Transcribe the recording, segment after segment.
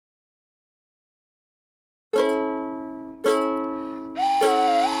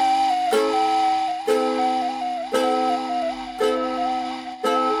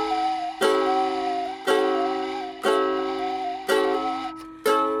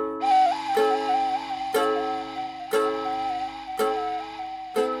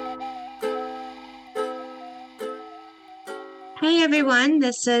Hey everyone,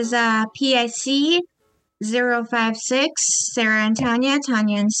 this is PIC 056, Sarah and Tanya,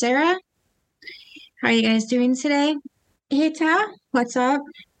 Tanya and Sarah. How are you guys doing today? Hey Ta, what's up?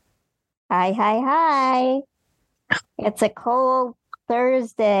 Hi, hi, hi. It's a cold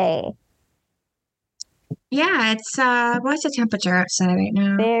Thursday. Yeah, it's what's the temperature outside right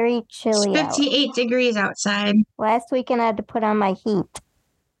now? Very It's chilly out. 58 degrees outside. Last weekend I had to put on my heat.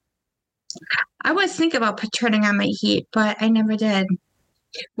 I was thinking about turning on my heat, but I never did.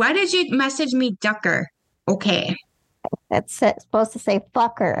 Why did you message me Ducker? Okay. Supposed to say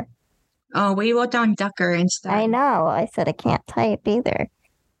fucker. Oh, we wrote down Ducker I instead. know. I said I can't type either.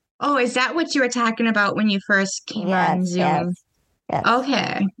 Oh, is that what you were talking about when you first came on Yes, Zoom? yes, yes.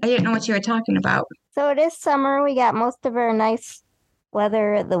 Okay. I didn't know what you were talking about. So it is summer. We got most of our nice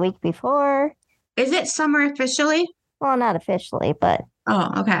weather the week before. Is it summer officially? Well, not officially, but Oh,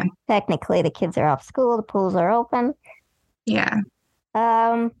 okay. technically the kids are off school, the pools are open. Yeah,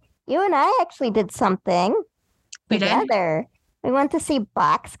 Um, you and I actually did something we did. together. We went to see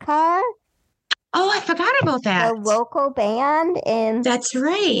Boxcar, Oh, I forgot about the that. local band, and That's we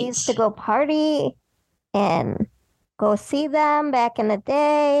right. used to go party and go see them back in the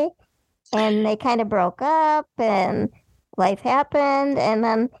day. And they kind of broke up, and life happened. And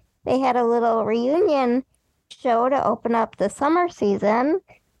then they had a little reunion show to open up the summer season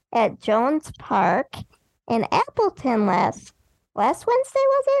at Jones Park in Appleton last Wednesday,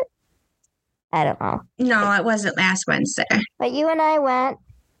 was it? I don't know. No, it wasn't last Wednesday. But you and I went.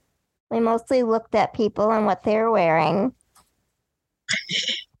 We mostly looked at people and what they were wearing.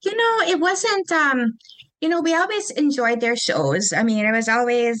 It wasn't we always enjoyed their shows. I mean, it was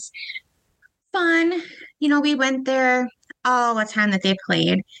always fun. We went there all the time that they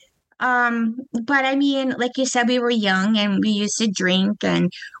played. But I mean, like you said, we were young and we used to drink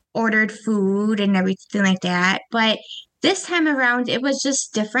and ordered food and everything like that. But this time around, it was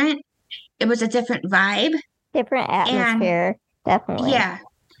just different. It was a different vibe. Different And atmosphere, definitely. yeah,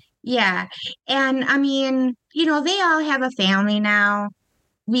 yeah. And I mean, they all have a family now.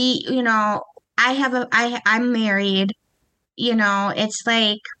 We, I'm married, it's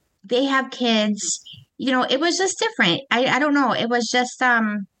like they have kids. It was just different. I don't know. It was just I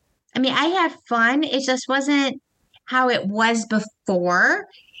mean, I had fun. It just wasn't how it was before.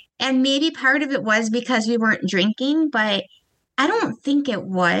 And maybe part of it was because we weren't drinking, but I don't think it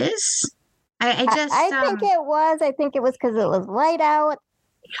was. I just I think it was. I think it was because it was light out.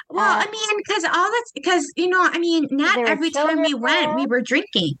 Well, I mean, because I mean, not There were every time children we went, there. we were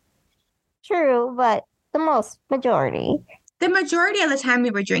drinking. True, but the most majority. The majority of the time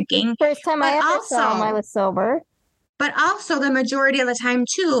we were drinking, First time I but ever saw him, I also, was sober but also the majority of the time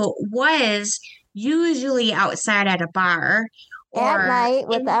too was usually outside at a bar at or night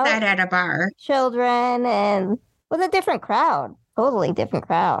without inside at a bar. children and with a different crowd. Totally different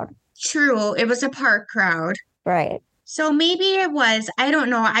crowd. True, it was a park crowd. Right. So maybe it was, I don't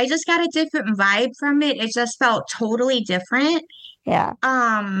know. I just got a different vibe from it. It just felt totally different. Yeah.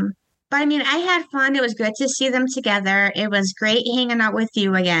 Um, but I mean, I had fun. It was good to see them together. It was great hanging out with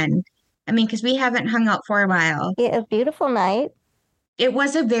you again. I mean, because we haven't hung out for a while. A beautiful night. It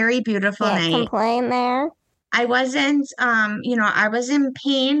was a very beautiful Can't night. complain there. I wasn't, I was in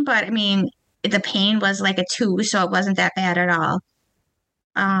pain, but I mean, the pain was like a two, so it wasn't that bad at all.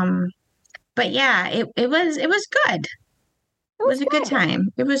 Um, but yeah, it was good. It It was was a good good. time.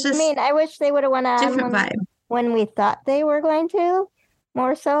 It was I just mean, I wish they would have went on different vibe. when we thought they were going to,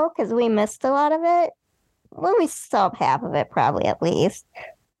 more so because we missed a lot of it. Well, we saw half of it probably at least.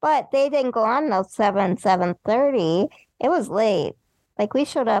 But they didn't go on till 7:30. It was late. Like we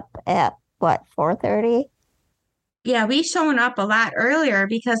showed up at what, 4:30? Yeah, we shown up a lot earlier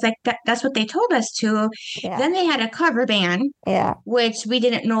because like that's what they told us to. Yeah. Then they had a cover band, Yeah. which we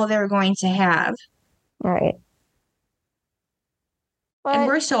didn't know they were going to have. Right. And But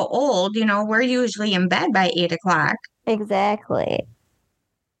we're so old, we're usually in bed by 8 o'clock. exactly.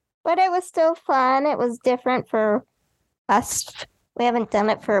 But it was still fun. It was different for us. We haven't done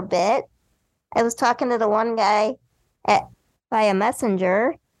it for a bit. I was talking to the one guy at by a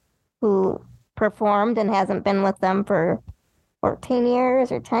messenger who performed and hasn't been with them for 14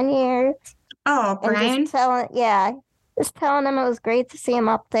 years or 10 years. Oh, And Brian. just telling him it was great to see him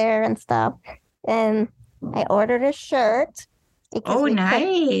up there and stuff. And I ordered a shirt because Oh, we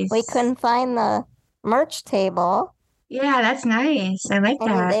nice. couldn't find the merch table, Yeah, that's nice. I like and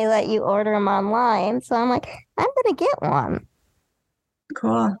that. they let you order them online. So I'm like, I'm gonna get one.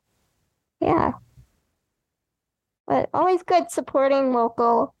 Cool. Yeah, but always good supporting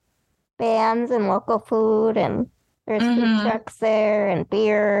local bands and local food, and there's food Mm-hmm. trucks there and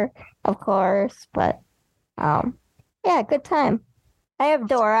beer, of course. But um, Yeah, good time. I have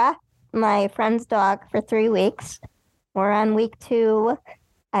Dora, my friend's dog, for 3 weeks. We're on week 2.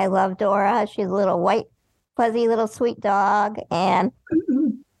 I love Dora. She's a little white, fuzzy little sweet dog. And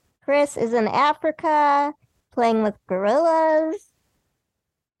Mhm. Chris is in Africa playing with gorillas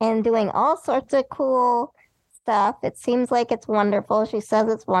and doing all sorts of cool stuff. It seems like it's wonderful. She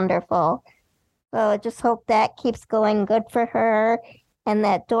says it's wonderful. So I just hope that keeps going good for her and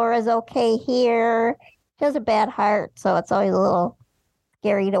that Dora's okay here. She has a bad heart, so it's always a little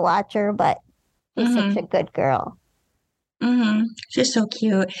scary to watch her, but she's such a Mhm. good girl. Mhm. She's so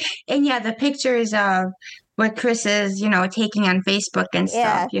cute. And yeah, the pictures of what Chris is, taking on Facebook and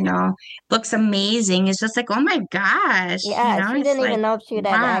stuff, Yeah, looks amazing. It's just like, oh my gosh, yeah, she it's didn't like, even know if she would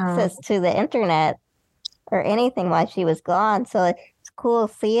have wow. access to the internet or anything while she was gone. So it's cool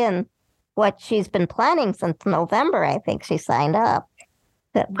seeing what she's been planning since November. I think she signed up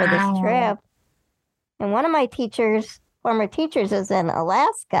for this Wow. trip. And one of my former teachers, is in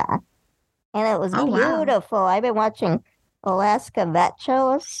Alaska, and it was Oh wow. beautiful. I've been watching Alaska vet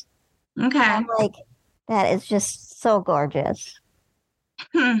shows. I'm Okay. like, that is just so gorgeous.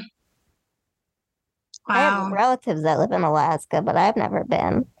 Hmm. I have Wow. relatives that live in Alaska, but I've never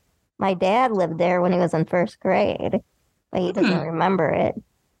been. My dad lived there when he was in first grade, but he doesn't Hmm. remember it.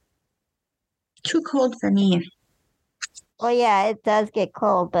 Too cold for me. Well, yeah, it does get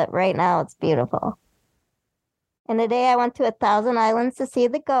cold, but right now it's beautiful. And today I went to Thousand Islands to see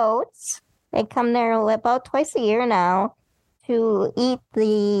the goats. They come there about twice a year now to eat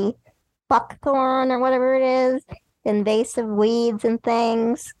the buckthorn or whatever it is, invasive weeds and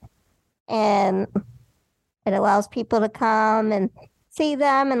things. And it allows people to come and see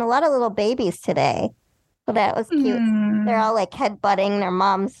them and a lot of little babies today. So that was cute. They're Hmm. all like headbutting their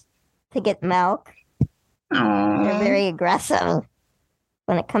moms to get milk. They're Oh. very aggressive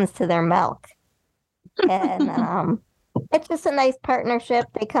when it comes to their milk. And it's just a nice partnership.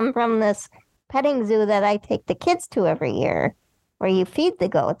 They come from this petting zoo that I take the kids to every year, where you feed the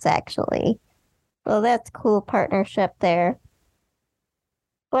goats actually. So that's cool partnership there.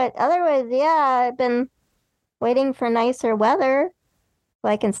 But otherwise, yeah, I've been waiting for nicer weather so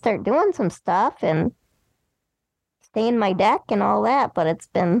I can start doing some stuff and stain my deck and all that. But it's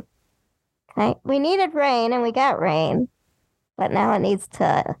been we needed rain and we got rain, but now it needs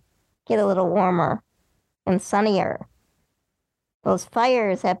to get a little warmer and sunnier. Those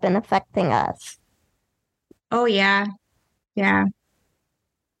fires have been affecting us. Oh yeah. Yeah.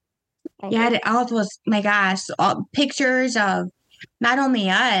 I Yeah, hate. all those, my gosh, all pictures of not only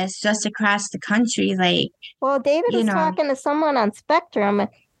us, just across the country, like, Well, David you was know, talking to someone on Spectrum,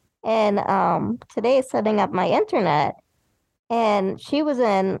 and today setting up my internet, and she was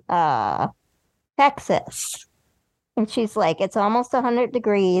in Texas, and she's like, it's almost 100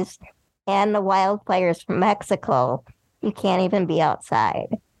 degrees, and the wildfires from Mexico. You can't even be outside.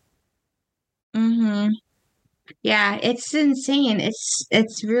 hmm yeah, it's insane.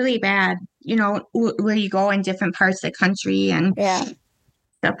 It's really bad, where you go in different parts of the country and Yeah.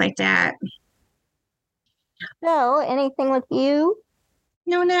 stuff like that. So, anything with you?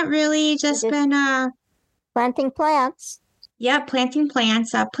 No, not really. You Just just been planting plants. yeah, planting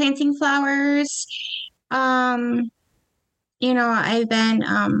plants, planting flowers. Um, I've been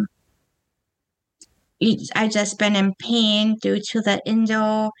I just been in pain due to the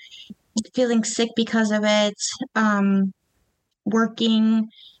endo, feeling sick because of it. Um, Working.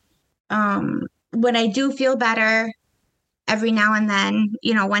 When I do feel better, every now and then,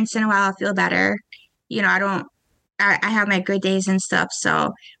 once in a while, I feel better. I don't. I have my good days and stuff.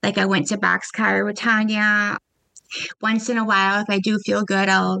 So, like, I went to boxcar with Tanya. Once in a while, if I do feel good,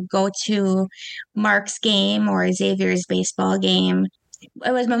 I'll go to Mark's game or Xavier's baseball game.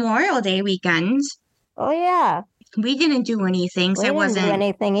 It was Memorial Day weekend. Oh yeah, We didn't do anything, we so didn't do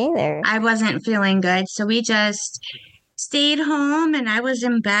anything either. I wasn't feeling good. So we just stayed home and I was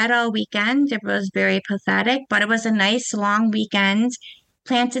in bed all weekend. It was very pathetic, but it was a nice long weekend.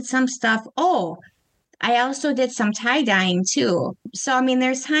 Planted some stuff. Oh, I also did some tie dyeing too. So, I mean,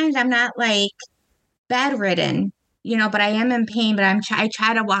 there's times I'm not like bedridden, but I am in pain, but I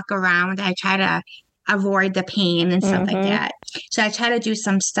try to walk around. I try to avoid the pain and stuff like Mm-hmm. that. So I try to do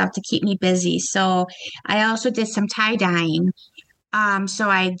some stuff to keep me busy. So I also did some tie dyeing. So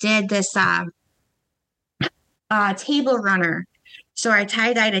I did this table runner. So I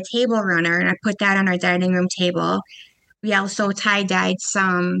tie dyed a table runner and I put that on our dining room table. We also tie dyed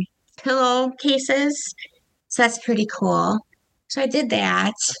some pillowcases. So that's pretty cool. So I did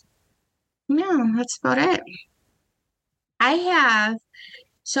that. Yeah, that's about it. I have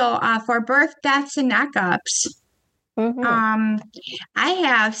for birth deaths and knockups, Mm-hmm. um, I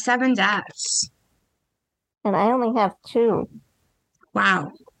have 7 deaths. And I only have two.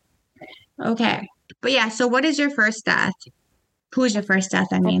 Wow. Okay. But yeah, so what is your first death? Who's your first death,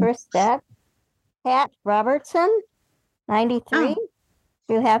 I My mean? first death, Pat Robertson, 93. Oh,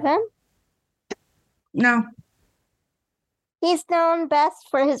 Do you have him? no. He's known best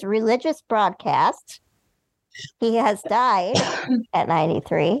for his religious broadcasts. He has died at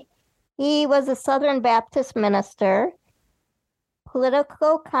 93. He was a Southern Baptist minister,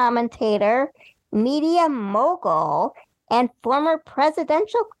 political commentator, media mogul, and former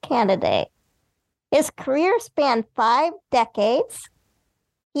presidential candidate. His career spanned 5 decades.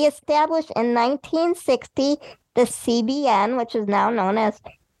 He established in 1960 the CBN, which is now known as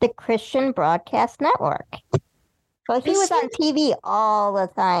the Christian Broadcast Network. So he Is was on TV all the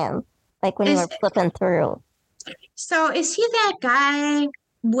time, like when you is were flipping through. so is he that guy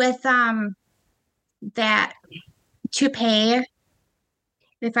with that toupee?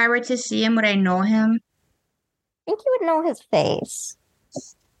 If I were to see him, would I know him? I think you would know his face.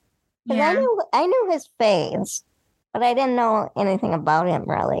 Because Yeah. I knew his face, but I didn't know anything about him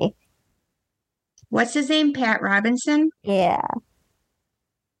really. What's his name? Pat Robinson? Yeah.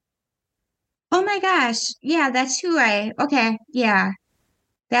 Oh my gosh. Yeah, that's who okay. Yeah,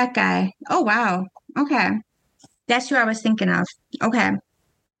 that guy. Oh wow. Okay. That's who I was thinking of. Okay.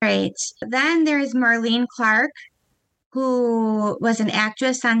 Great. Then there's Marlene Clark, who was an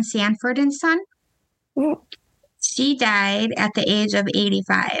actress on Sanford and Son. She died at the age of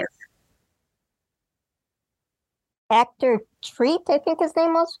 85. Actor Treat, I think his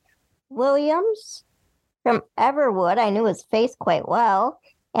name was Williams from Everwood. I knew his face quite well.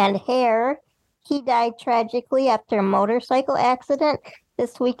 And hair. He died tragically after a motorcycle accident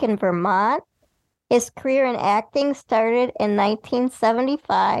this week in Vermont. His career in acting started in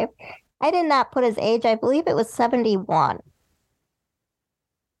 1975. I did not put his age. I believe it was 71.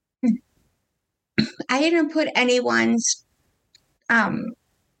 I didn't put anyone's um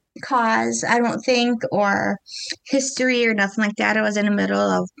cause, I don't think, or history or nothing like that. I was in the middle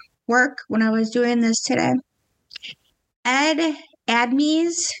of work when I was doing this today. Ed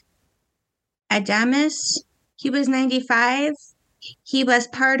Admes, Adamus, he was 95. He was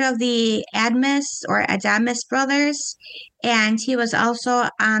part of the Adams or Adamus brothers, and he was also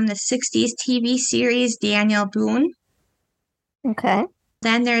on the 60s TV series Daniel Boone. Okay.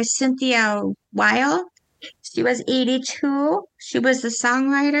 Then there's Cynthia Weil. She was 82. She was the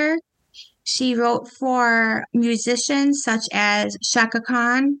songwriter. She wrote for musicians such as Shaka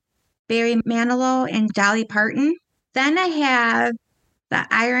Khan, Barry Manilow, and Dolly Parton. Then I have the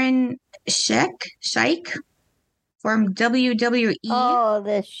Iron Sheik from WWE. Oh,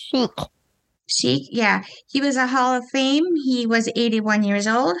 the Sheik. Sheik, yeah. He was a Hall of Fame. He was 81 years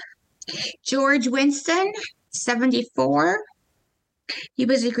old. George Winston, 74. He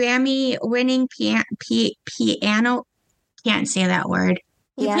was a Grammy winning piano. Can't say that word.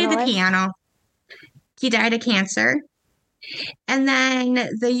 He played the Pianist. piano. He died of cancer. And then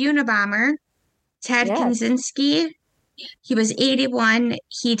the Unabomber, Ted Yes. Kaczynski. He was 81.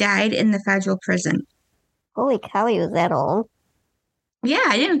 He died in the federal prison. Holy cow, he was that old. Yeah,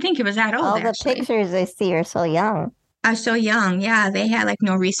 I didn't think he was that old, All the actually. pictures I see are so young. I was so young. Yeah, they had like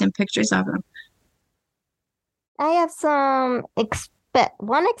no recent pictures of him. I have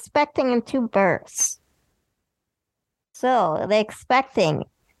one expecting and two births. So the expecting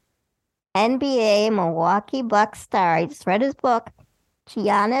NBA Milwaukee Bucks star. I just read his book,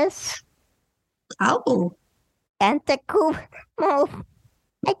 Giannis Oh, Antetokounmpo.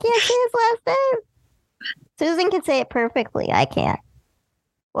 I can't say his last name. Susan can say it perfectly. I can't.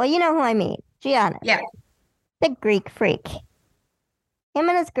 Well, you know who I mean. Giannis. yeah. The Greek freak. Him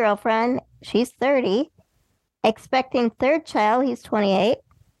and his girlfriend, she's 30, expecting third child, he's 28.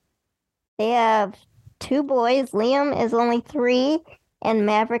 They have two boys. Liam is only 3, and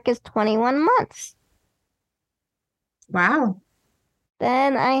Maverick is 21 months. Wow.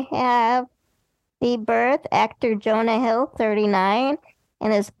 Then I have the birth actor Jonah Hill, 39,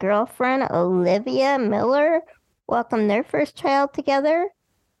 and his girlfriend Olivia Miller welcomed their first child together.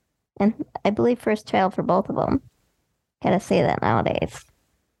 And I believe first child for both of them. Gotta say that nowadays.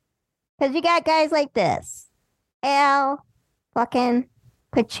 Because you got guys like this. Al fucking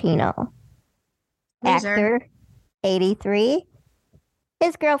Pacino. Loser. Actor, 83.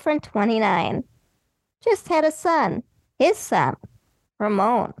 His girlfriend, 29. Just had a son. His son,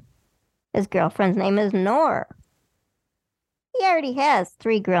 Ramon. His girlfriend's name is Nor. He already has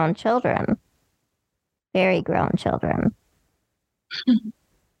 3 grown children. Very grown children.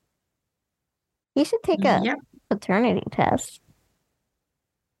 He should take a Yep. paternity test.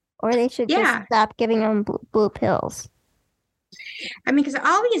 Or they should Yeah. just stop giving him blue pills. I mean, because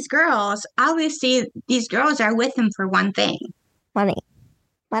all these girls, obviously, these girls are with him for one thing. Money,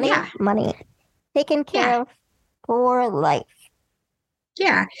 money, Yeah, money. Taken yeah, care of for life.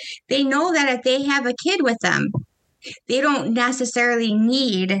 yeah. They know that if they have a kid with them, they don't necessarily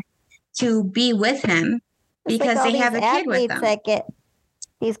need to be with him It's like because all they these have a kid with athletes them. that get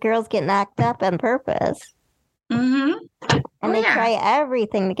these girls get knocked up on purpose, Mm-hmm. and Oh they yeah. try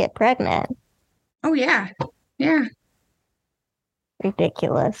everything to get pregnant. Oh yeah. Yeah.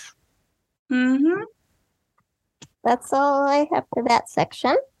 Ridiculous. Mm-hmm. That's all I have for that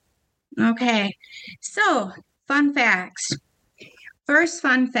section. Okay. So, fun facts. First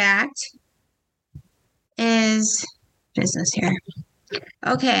fun fact is business here.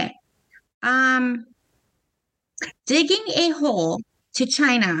 Okay. Um, digging a hole to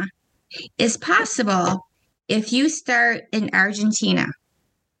China is possible if you start in Argentina.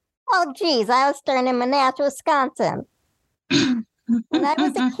 Oh, geez, I was starting in Monash, Wisconsin. When I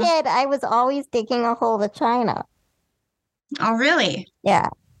was a kid, I was always digging a hole to China. Oh, really? Yeah.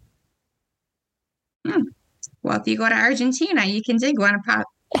 Hmm. Well, if you go to Argentina, you can dig one,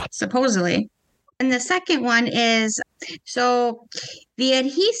 supposedly. And the second one is so the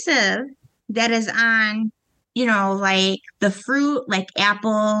adhesive that is on, like the fruit, like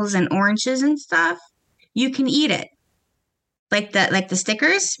apples and oranges and stuff, you can eat it, like the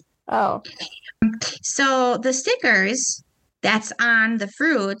stickers. Oh, So the stickers that's on the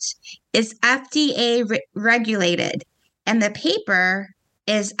fruit is FDA regulated, and the paper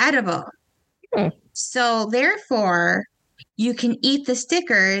is edible. hmm. So therefore, you can eat the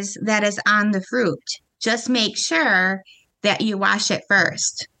stickers that is on the fruit. Just make sure that you wash it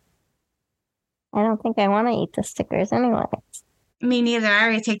first. I don't think I want to eat the stickers anyway. Me neither. I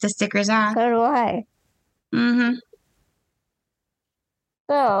already take the stickers off. So do I. Mm-hmm.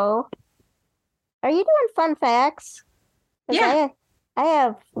 So, are you doing fun facts? Because Yeah. I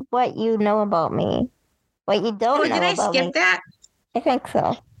have what you know about me, what you Oh, don't did know I about skip me. that? I think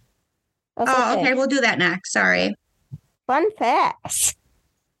so. That's Oh, okay. okay. We'll do that next. Sorry. Fun facts.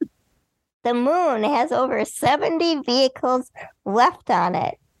 The moon has over 70 vehicles left on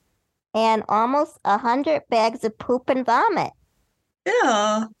it and almost 100 bags of poop and vomit. Ew.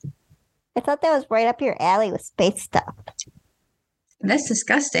 I thought that was right up your alley with space stuff. That's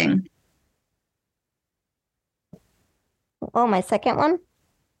disgusting. Oh, my second one?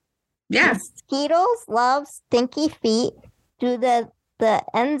 Yeah. Mosquitoes love stinky feet due to the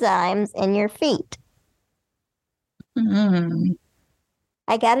enzymes in your feet. Mm.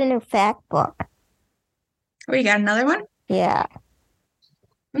 I got a new fact book. Oh, you got another one? Yeah.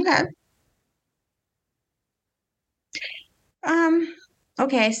 Okay. Um,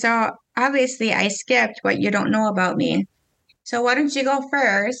 okay, so obviously I skipped what you don't know about me. So why don't you go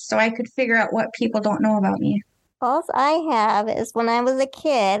first so I could figure out what people don't know about me? All I have is when I was a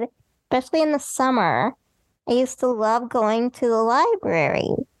kid, especially in the summer, I used to love going to the library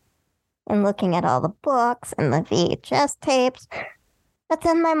and looking at all the books and the VHS tapes. But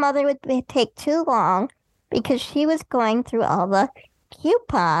then my mother would take too long because she was going through all the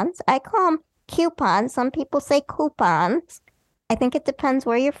coupons. I call them coupons. Some people say coupons. I think it depends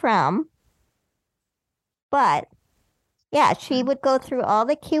where you're from. But yeah, she would go through all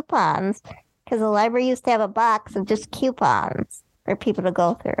the coupons because the library used to have a box of just coupons for people to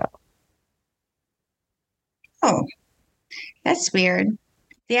go through. Oh, that's weird.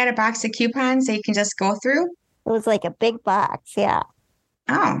 They had a box of coupons that you can just go through? It was like a big box, yeah.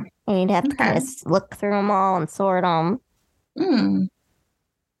 Oh, And you'd have to okay. kind of look through them all and sort them. Hmm.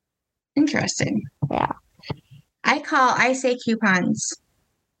 Interesting. Yeah. I say coupons.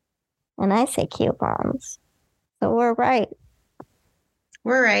 And I say coupons. So we're right.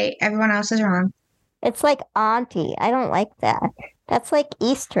 We're right. Everyone else is wrong. It's like Auntie. I don't like that. That's like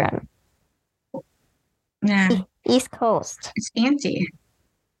Eastern, Yeah, East Coast. it's Auntie.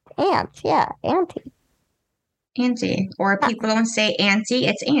 Aunt, yeah, Auntie. Auntie. Or people don't say auntie,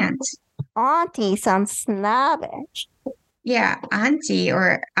 it's aunt. Auntie sounds snobbish, Yeah, auntie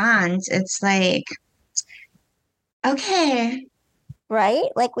or aunt. It's like, okay, right?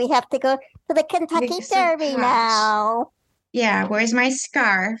 Like we have to go to the Kentucky you're so Derby posh. now. Yeah, where's my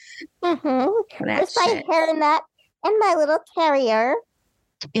scarf? That Where's my shit. hairnet and my little terrier?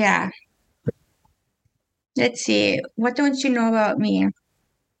 Yeah. Let's see. What don't you know about me?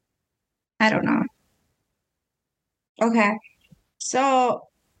 I don't know. Okay. So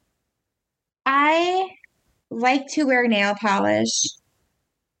I like to wear nail polish,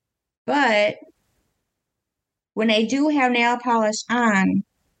 but when I do have nail polish on,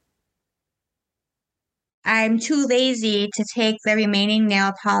 I'm too lazy to take the remaining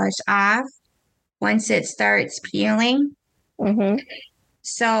nail polish off once it starts peeling. Mm-hmm.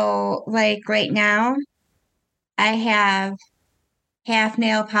 So, like right now, I have half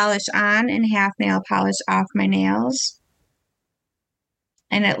nail polish on and half nail polish off my nails,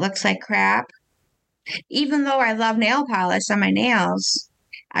 and it looks like crap. Even though I love nail polish on my nails,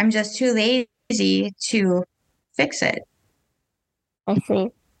 I'm just too lazy to fix it. I see.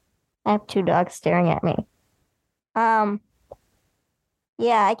 I have two dogs staring at me. Um,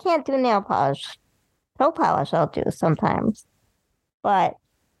 yeah, I can't do nail polish. Toe polish I'll do sometimes, but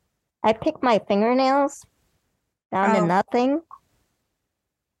I pick my fingernails down to Oh, nothing.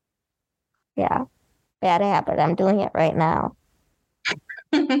 Yeah, bad habit. I'm doing it right now.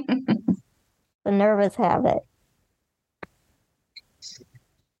 all The nervous habit.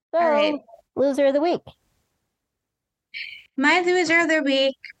 right. So, loser of the week. My loser of the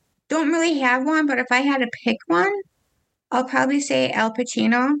week, don't really have one, but if I had to pick one, I'll probably say Al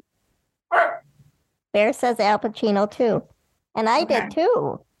Pacino. Bear says Al Pacino too. And I Okay. did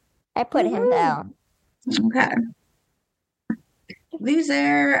too. I put him Woohoo. down. Okay.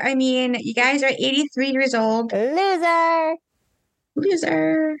 Loser. I mean, you guys are 83 years old. Loser.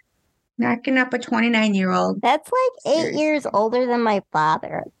 Loser. Knocking up a 29-year-old. That's like 8 years Seriously. older than my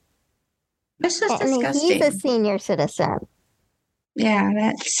father. That's just And he's a disgusting. senior citizen. Yeah,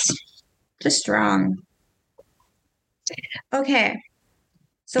 that's just wrong. Okay.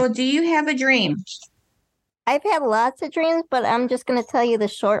 So, do you have a dream? I've had lots of dreams, but I'm just going to tell you the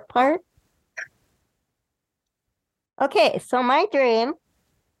short part. Okay, so my dream,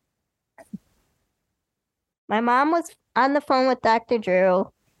 my mom was on the phone with Dr.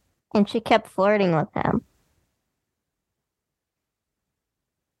 Drew and she kept flirting with him.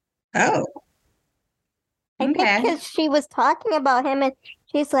 Oh, I think okay. because she was talking about him and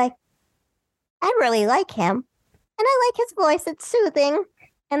she's like, I really like him. And I like his voice. It's soothing.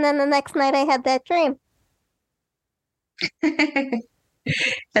 And then the next night I had that dream.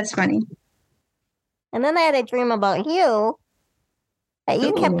 That's funny. And then I had a dream about you that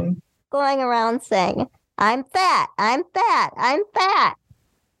you kept Ooh. going around saying, I'm fat, I'm fat, I'm fat.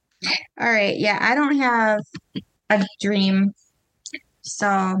 All right. Yeah, I don't have a dream.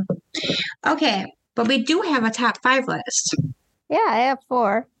 So, okay. But we do have a top five list. Yeah, I have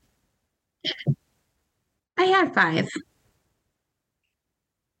 4. I had five.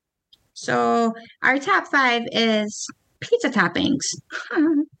 So, our top five is pizza toppings.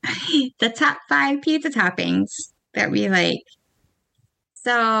 The top five pizza toppings that we like.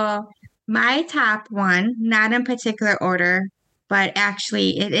 So, my top one, not in particular order, but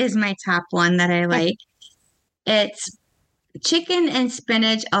actually it is my top one that I like. It's chicken and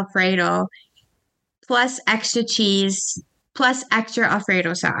spinach Alfredo plus extra cheese plus extra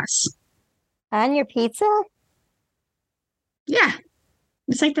Alfredo sauce. On your pizza? Yeah,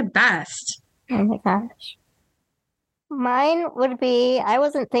 it's like the best. Oh my gosh. Mine would be, I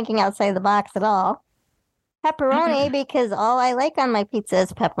wasn't thinking outside the box at all. Pepperoni, because all I like on my pizza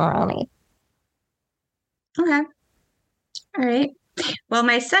is pepperoni. Okay. All right. Well,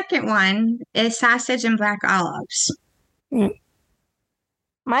 my second one is sausage and black olives. Mm.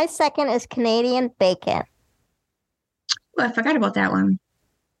 My second is Canadian bacon. Oh, I forgot about that one.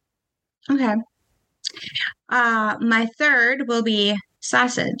 Okay. My third will be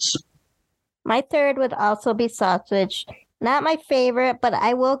sausage. My third would also be sausage. Not my favorite, but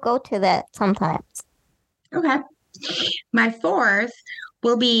I will go to that sometimes. Okay. My fourth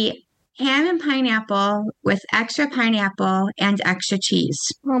will be ham and pineapple with extra pineapple and extra cheese.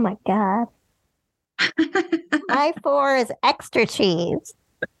 Oh my God. My 4 is extra cheese.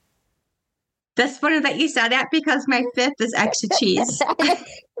 That's funny that you said that because my fifth is extra cheese. I didn't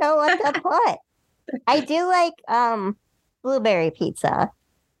know what to put. I do like blueberry pizza.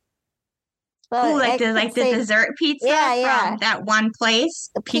 Oh, But like the dessert pizza yeah. from that one place,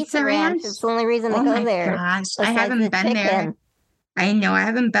 The Pizza Ranch. It's the only reason to Oh go my there. gosh, I Besides haven't the been there. chicken. I know, I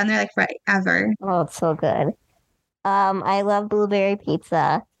haven't been there like forever. Oh, it's so good. I love blueberry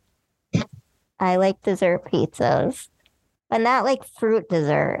pizza. I like dessert pizzas, but not like fruit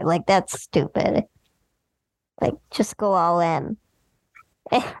dessert. Like that's stupid. Like just go all in.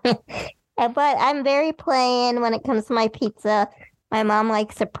 But I'm very plain when it comes to my pizza. My mom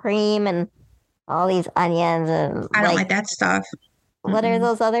likes supreme and all these onions and I don't like that stuff. what are Mm-mm.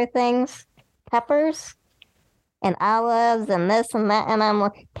 those other things? Peppers and olives and this and that, and I'm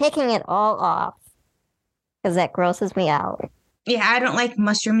like, picking it all off because that grosses me out. Yeah, I don't like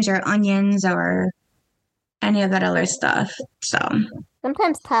mushrooms or onions or any of that other stuff. So,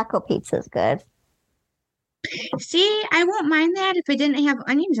 Sometimes taco pizza is good. see, I won't mind that if it didn't have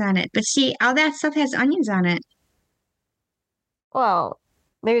onions on it. But see, all that stuff has onions on it. Well,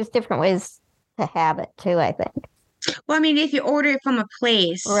 there's different ways to have it too, I think. Well, I mean, if you order it from a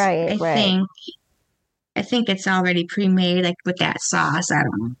place, Right, right. I think it's already pre-made, like with that sauce. I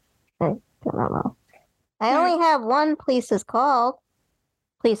don't know. I don't know. I But only have one police is called.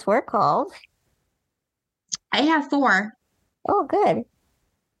 Police were called. I have four. Oh, good.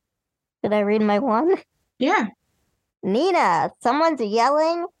 Did I read my one? Yeah. Nina, someone's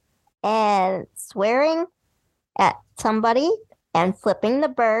yelling and swearing at somebody and flipping the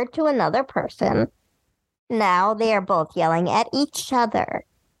bird to another person. Now they are both yelling at each other.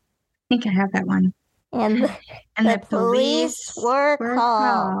 I think I have that one. And And the the police police were were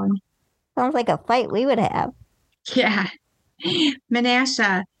called. called. Sounds like a fight we would have. Yeah.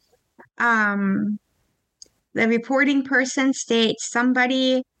 Menasha, um, the reporting person states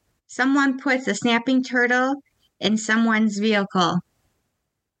someone puts a snapping turtle in someone's vehicle.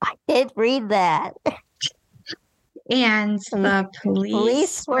 I did read that. And And the the police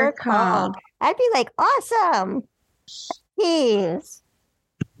police were were called. called. I'd be like, awesome. Jeez.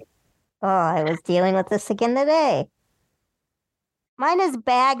 Oh, I was dealing with this again today. Mine is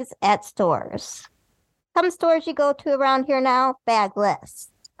bags at stores. Some stores you go to around here now, bagless.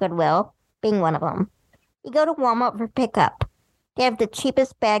 Goodwill being one of them. You go to Walmart for pickup. They have the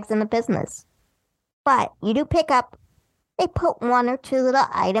cheapest bags in the business. But you do pick up, they put one or two little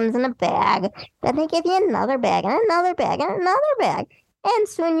items in a bag. Then they give you another bag and another bag and another bag. And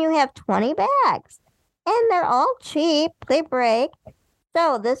soon you have 20 bags. And they're all cheap. They break.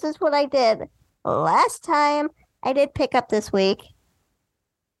 So this is what I did last time I did pick up this week.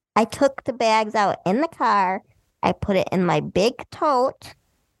 I took the bags out in the car. I put it in my big tote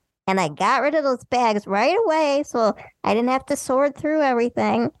and I got rid of those bags right away so I didn't have to sort through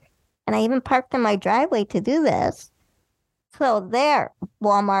everything. And I even parked in my driveway to do this. So there,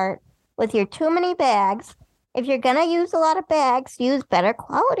 Walmart, with your too many bags, if you're going to use a lot of bags, use better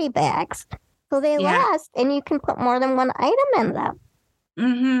quality bags so they Yeah. last and you can put more than one item in them.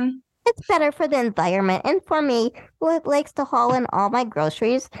 Mm-hmm. It's better for the environment and for me, who likes to haul in all my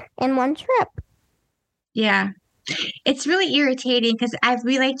groceries in one trip. Yeah. It's really irritating because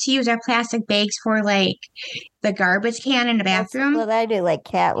we like to use our plastic bags for like the garbage can in the That's bathroom. what I do, like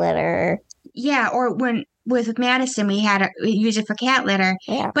cat litter. Yeah, or when with Madison we use it for cat litter,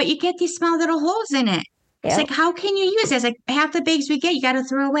 Yeah, but you get these small little holes in it. It's yeah. like how can you use it? It's like half the bags we get you got to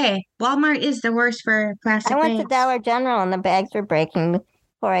throw away. Walmart is the worst for I plastic went to bags. Dollar General and the bags were breaking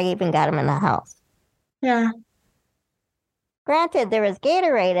before I even got them in the house. Yeah, Granted, there was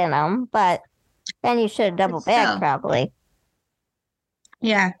Gatorade in them, but then you should have but double bagged still, probably.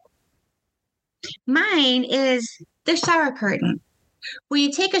 yeah. Mine is the shower curtain. When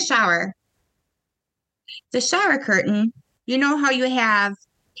you take a shower, the shower curtain, you know how you have,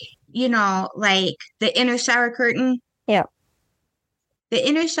 like the inner shower curtain? Yeah, The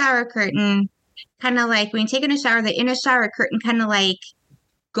inner shower curtain, kind of like when you take in a shower, the inner shower curtain kind of like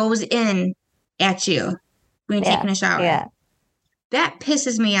goes in at you when you're yeah, taking a shower. yeah. That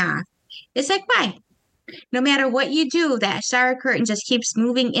pisses me off. It's like, why? No matter what you do, that shower curtain just keeps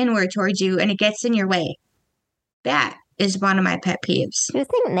moving inward towards you and it gets in your way. That is one of my pet peeves. Do you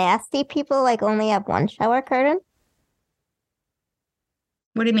think nasty people like only have one shower curtain?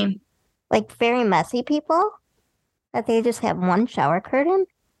 What do you mean? Like very messy people? That they just have one shower curtain?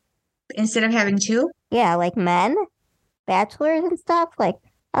 Instead of having two? Yeah, like men, bachelors and stuff. Like,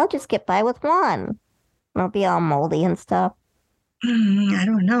 I'll just get by with one. It'll be all moldy and stuff. I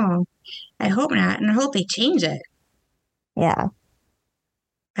don't know. I hope not. And I hope they change it. Yeah.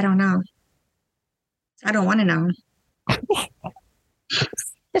 I don't know. I don't want to know.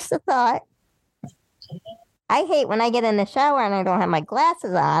 Just a thought. I hate when I get in the shower and I don't have my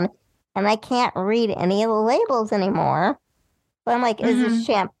glasses on and I can't read any of the labels anymore. But I'm like, is this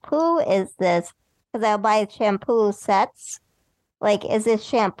shampoo? Is this, because I'll buy shampoo sets. Like, is this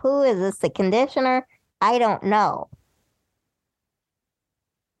shampoo? Is this the conditioner? I don't know.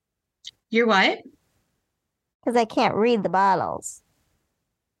 You're what? Because I can't read the bottles.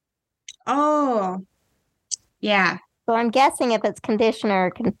 Oh, yeah. So I'm guessing if it's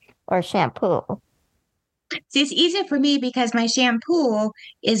conditioner or shampoo. See, it's easier for me because my shampoo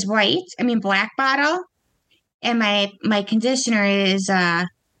is white, black bottle, and my conditioner is a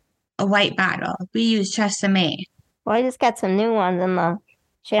white bottle. We use Tresemme. Well, I just got some new ones, and the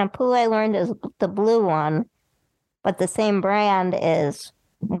shampoo I learned is the blue one, but the same brand is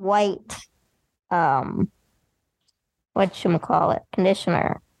white. Whatchamacallit,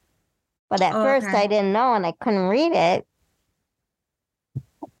 conditioner. But at first Okay. I didn't know and I couldn't read it.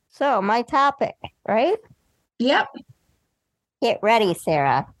 So my topic, right? Yep. Get ready,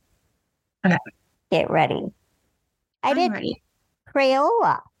 Sarah. Okay. Get ready. I I'm did ready.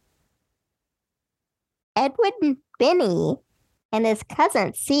 Crayola. Edwin Binney and his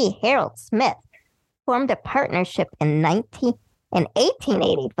cousin C. Harold Smith formed a partnership in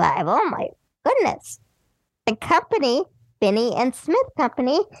 1885. Oh my goodness. The company, Binney and Smith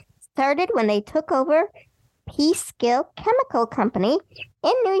Company, started when they took over Peekskill Chemical Company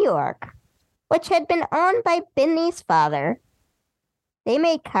in New York, which had been owned by Binney's father. They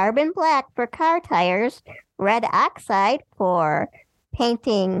made carbon black for car tires, red oxide for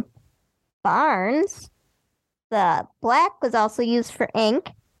painting barns. The black was also used for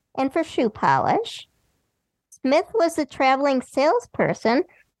ink and for shoe polish. Smith was the traveling salesperson,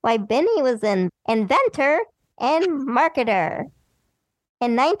 while Binney was an inventor and marketer.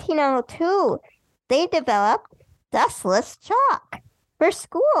 In 1902, they developed dustless chalk for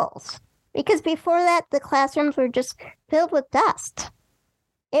schools because before that, the classrooms were just filled with dust.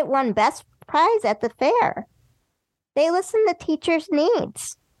 It won best prize at the fair. They listened to teachers'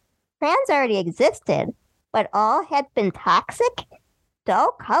 needs. Crayons already existed, but all had been toxic,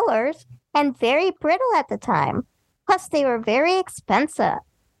 dull colors, and very brittle at the time. Plus, they were very expensive.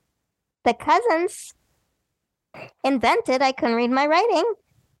 The cousins invented, I couldn't read my writing,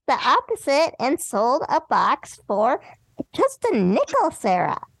 the opposite and sold a box for just a nickel,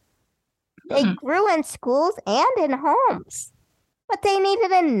 Sarah. They grew in schools and in homes, but they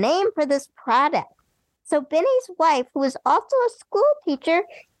needed a name for this product. So Binney's wife, who was also a school teacher,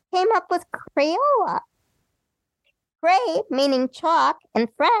 came up with Crayola. Cray, meaning chalk in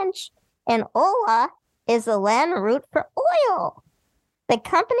French, and Ola is the Latin root for oil. The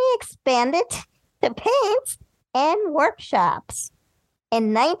company expanded to paints and workshops.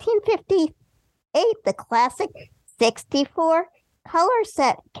 In 1958, the classic 64 color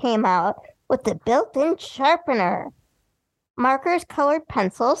set came out with the built-in sharpener. Markers, colored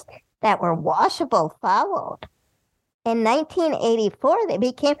pencils that were washable followed. In 1984, they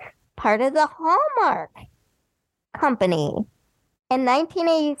became part of the Hallmark Company. In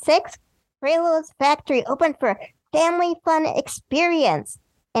 1986, Crayola's factory opened for a family fun experience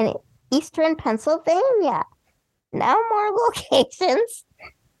in eastern Pennsylvania. Now more locations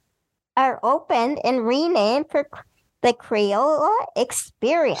are opened and renamed for the Crayola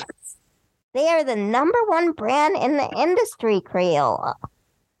Experience. They are the #1 brand in the industry, Crayola.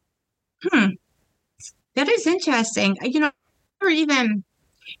 That is interesting. Or even,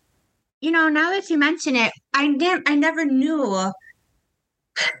 now that you mention it, I never knew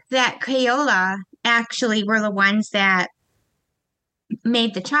that Crayola actually were the ones that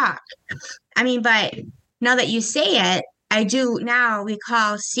made the chalk. But now that you say it, I do now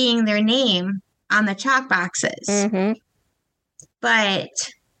recall seeing their name on the chalk boxes. Mm-hmm. But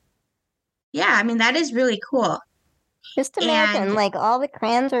yeah, that is really cool. Just imagine, all the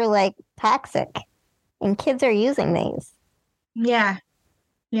crayons are toxic, and kids are using these. Yeah.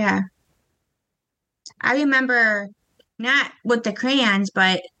 I remember not with the crayons,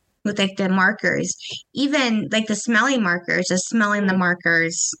 but with the markers, even the smelly markers, just smelling the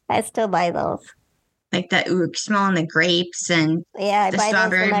markers. I still buy those. Smelling the grapes and I the buy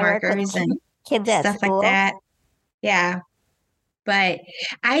strawberry those markers and kids at stuff school. like that. Yeah. But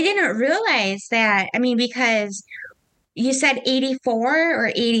I didn't realize that. Because you said 84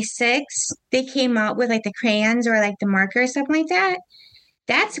 or 86, they came out with the crayons or the markers, something like that.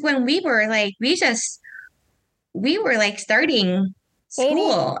 That's when we were starting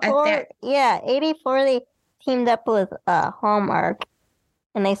school at that. Yeah, 84 they teamed up with Hallmark,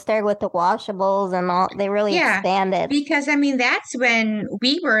 and they started with the washables and all. They really expanded. Because that's when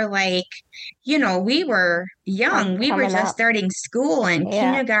we were we were young. We were just starting school and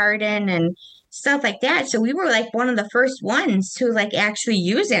kindergarten and stuff like that. So we were one of the first ones to actually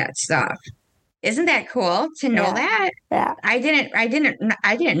use that stuff. Isn't that cool to know that? Yeah. I didn't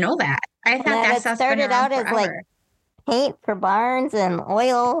know that. I thought that stuff started out as paint for barns and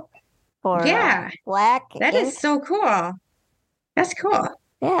oil for black. That ink. Is so cool. That's cool.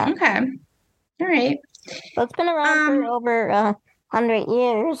 Yeah. Okay. All right. Well, it's been around for over 100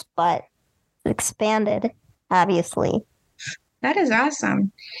 years, but it's expanded, obviously. That is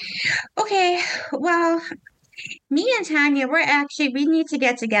awesome. Okay. Well, me and Tanya, we need to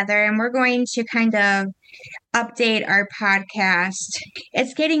get together and we're going to kind of update our podcast.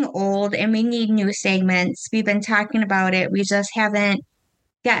 It's getting old and we need new segments. We've been talking about it. We just haven't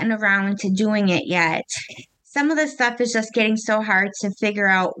gotten around to doing it yet. Some of the stuff is just getting so hard to figure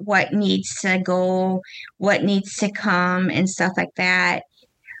out what needs to go, what needs to come, and stuff like that.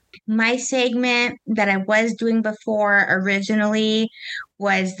 My segment that I was doing before originally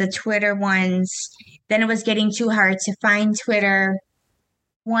was the Twitter ones. Then it was getting too hard to find Twitter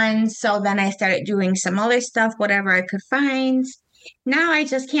ones. So then I started doing some other stuff, whatever I could find. now I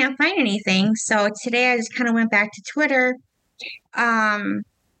just can't find anything. So today I just kind of went back to Twitter. Um,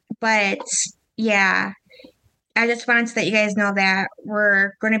 but yeah, I just wanted to let you guys know that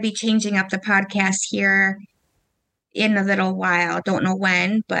we're going to be changing up the podcast here in a little while. Don't know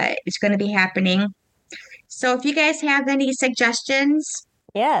when, but it's going to be happening. So if you guys have any suggestions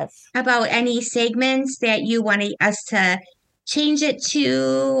Yes. about any segments that you want us to change it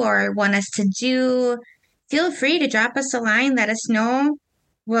to or want us to do, feel free to drop us a line. Let us know.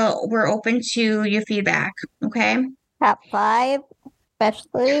 We're open to your feedback. Okay. Top 5,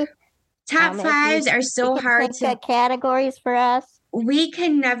 especially. Top If fives are you so can hard think of categories for us. we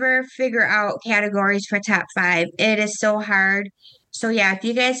can never figure out categories for top 5. It is so hard. So yeah, if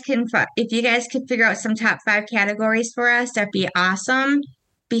you guys could figure out some top 5 categories for us, that'd be awesome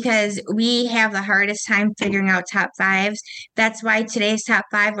because we have the hardest time figuring out top 5s. That's why today's top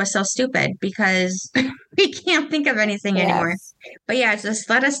 5 was so stupid because we can't think of anything anymore. Yes. But yeah, just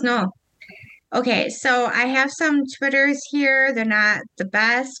let us know. Okay, so I have some Twitters here. They're not the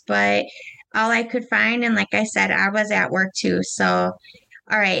best, but all I could find, and like I said, I was at work too. So,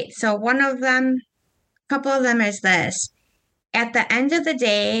 all right. So one of them, a couple of them is this. At the end of the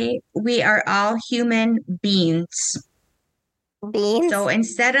day, we are all human beings. Beans. So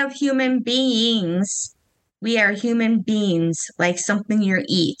instead of human beings, we are human beings, like something you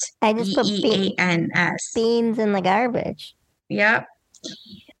eat. I just put Beans. beans in the garbage. Yep.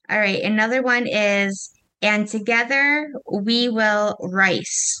 All right. Another one is, and together we will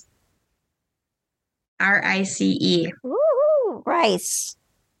rice. RICE. Woohoo! Rice.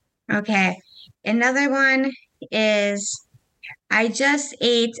 Okay. Another one is, I just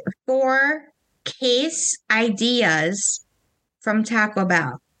ate 4 case ideas from Taco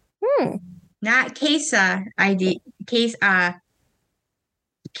Bell. Not quesa ID, case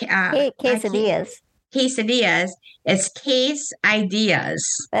Quesadillas. Quesadillas. It's case ideas.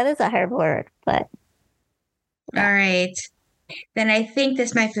 That is a hard word, but All right. Then I think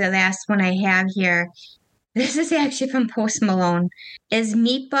this might be the last one I have here. This is actually from Post Malone. Is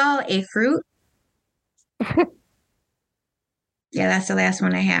meatball a fruit? Yeah, that's the last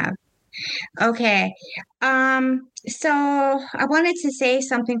one I have. Okay. So I wanted to say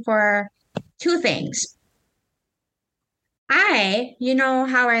something for 2 things. You know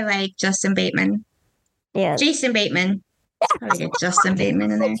how I like Justin Bateman? yeah. Jason Bateman. How do I get Justin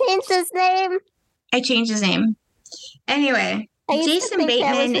Bateman in there? Changed his name. I changed his name. Anyway, Jason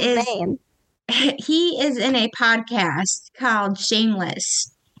Bateman he is in a podcast called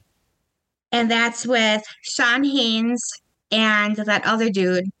Shameless. And that's with Sean Haynes and that other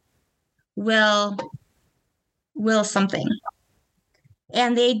dude, Will something.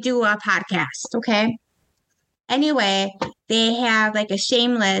 And they do a podcast, okay? Anyway, they have like a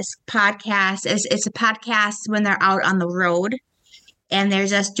Shameless podcast. It's a podcast when they're out on the road and they're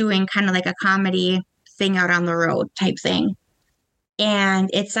just doing kind of like a comedy thing out on the road type thing. And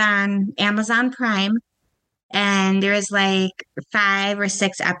it's on Amazon Prime. And there's like 5 or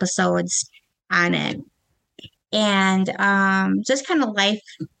 6 episodes on it. And just kind of life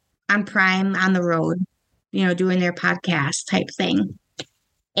on Prime on the road, you know, doing their podcast type thing.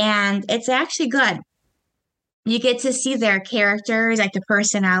 And it's actually good. You get to see their characters, like the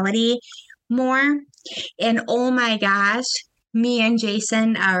personality more. And oh my gosh, me and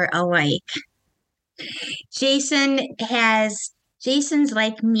Jason are alike. Jason's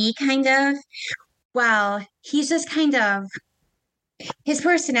like me kind of. Well, he's just kind of, his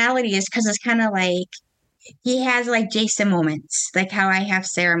personality is because it's kind of like, he has like Jason moments, like how I have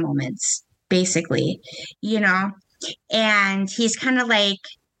Sarah moments, basically, you know? And he's kind of like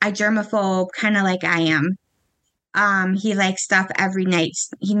a germaphobe, kind of like I am. He likes stuff every night.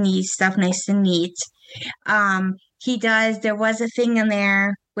 He needs stuff nice and neat. There was a thing in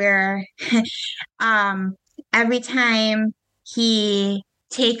there where every time he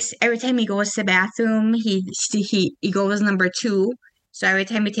goes to the bathroom, he goes number 2. So every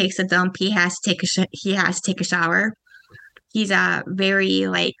time he takes a dump, he has to take a shower. He's very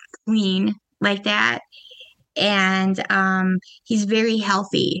like clean like that. And he's very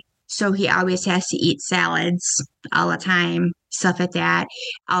healthy. So he always has to eat salads all the time, stuff like that.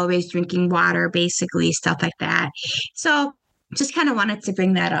 Always drinking water, basically, stuff like that. So just kind of wanted to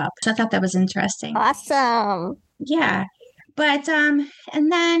bring that up. So I thought that was interesting. Awesome. Yeah. But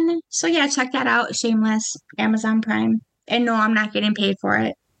and then so yeah, check that out. Shameless, Amazon Prime. And no, I'm not getting paid for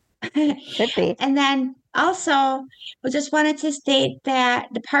it. Should be. And then also, we just wanted to state that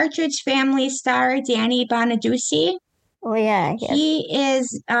the Partridge Family star Danny Bonaduce, Oh yeah. Yes. he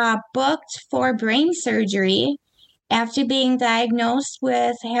is booked for brain surgery after being diagnosed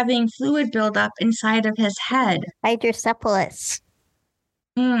with having fluid buildup inside of his head. Hydrocephalus.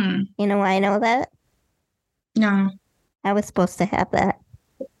 You know why I know that? No. I was supposed to have that.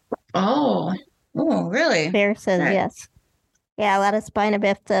 Oh. Oh, really? Bear says Shit. yes. Yeah, a lot of spina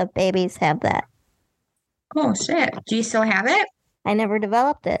bifida babies have that. Oh, shit. Do you still have it? I never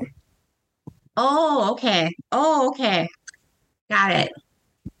developed it. Oh, okay. Oh, okay. Got it.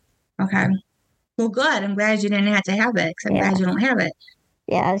 Okay. Well, good. I'm glad you didn't have to have it because I'm Yeah, glad you don't have it.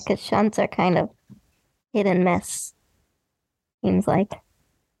 yeah, because shunts are kind of hit and miss, seems like.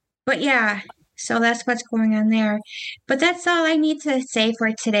 But yeah, so that's what's going on there. But that's all I need to say for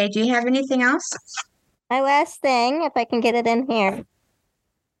today. Do you have anything else? My last thing, if I can get it in here.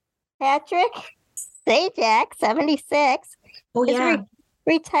 Patrick Sajak, 76, Oh, is yeah.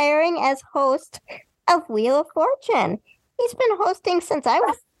 retiring as host of Wheel of Fortune. He's been hosting since I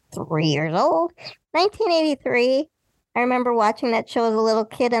was 3 years old. 1983. I remember watching that show as a little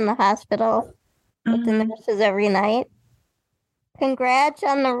kid in the hospital with the Mhm. nurses every night. Congrats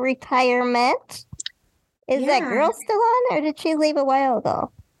on the retirement. Is that Yeah. girl still on or did she leave a while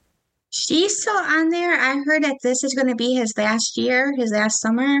ago? She's still on there. I heard that this is going to be his last year, his last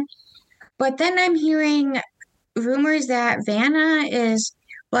summer. But then I'm hearing rumors that Vanna is,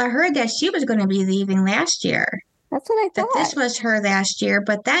 well, I heard that she was going to be leaving last year, That's what I that this thought. was her last year.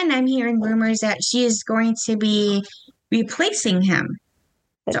 But then I'm hearing rumors that she is going to be replacing him.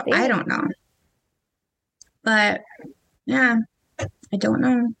 Could So I be. don't know. But yeah, I don't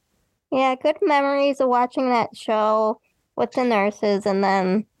know. Yeah, good memories of watching that show with the nurses, and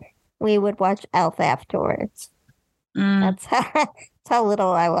then we would watch Elf afterwards. Mm. That's how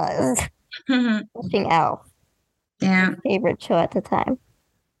little I was watching Elf. Yeah. My favorite show at the time.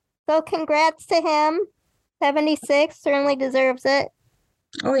 So congrats to him. 76 certainly deserves it.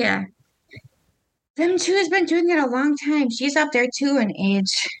 Oh, yeah. Them two has been doing it a long time. She's up there too in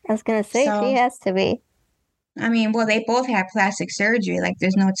age. I was gonna say she So, has to be. I mean, well, they both have plastic surgery. Like,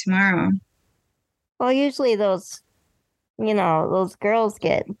 there's no tomorrow. Well, usually those girls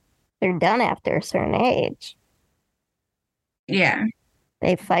they're done after a certain age. Yeah.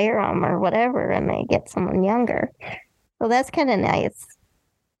 They fire them or whatever, and they get someone younger. So that's kind of nice,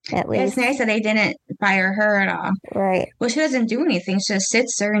 at It's least. nice that they didn't fire her at all. Right. Well, she doesn't do anything. She just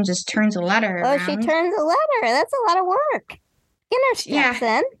sits there and just turns a letter Oh, she around. turns a letter. That's a lot of work. Get her Yeah. steps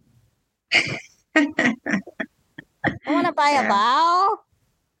in. I want to buy a Yeah. vowel.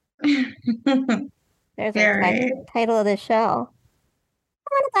 There's Yeah, our right. title of the show. I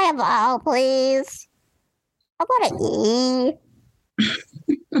want to buy a vowel, please. How about an E?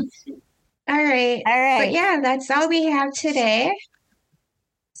 All right. All But right. yeah, that's all we have today.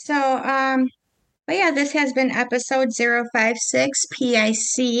 So, but yeah, this has been episode 056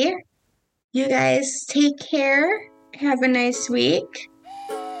 PIC. You guys take care. Have a nice week.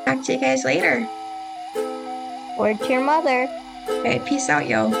 Talk to you guys later. Word to your mother. Okay, peace out,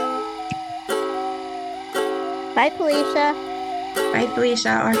 yo. Bye, Felicia. Bye,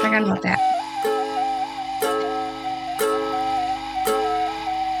 Felicia. Oh, I forgot about that.